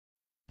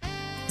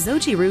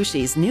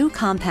Zojirushi's new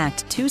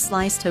compact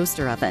 2-slice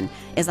toaster oven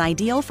is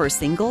ideal for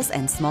singles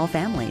and small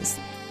families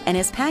and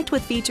is packed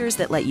with features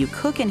that let you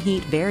cook and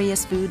heat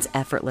various foods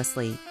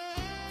effortlessly.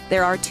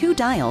 There are 2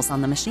 dials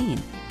on the machine.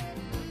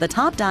 The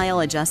top dial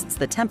adjusts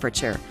the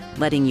temperature,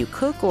 letting you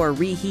cook or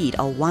reheat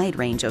a wide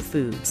range of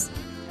foods,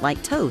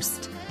 like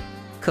toast,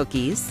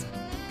 cookies,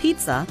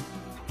 pizza,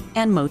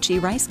 and mochi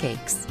rice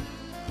cakes.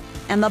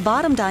 And the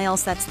bottom dial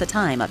sets the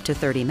time up to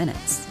 30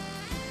 minutes.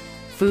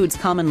 Foods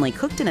commonly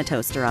cooked in a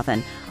toaster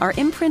oven are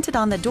imprinted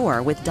on the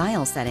door with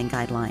dial setting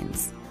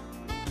guidelines.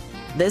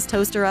 This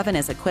toaster oven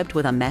is equipped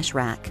with a mesh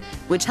rack,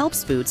 which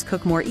helps foods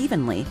cook more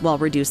evenly while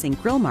reducing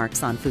grill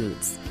marks on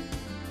foods.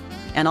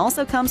 And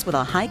also comes with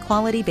a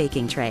high-quality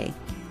baking tray.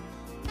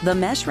 The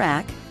mesh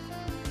rack,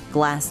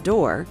 glass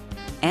door,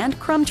 and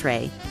crumb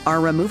tray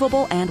are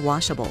removable and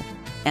washable,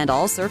 and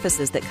all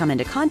surfaces that come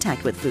into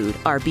contact with food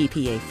are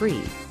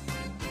BPA-free.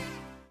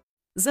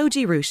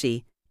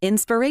 Zojirushi,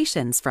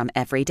 inspirations from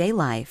everyday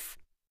life.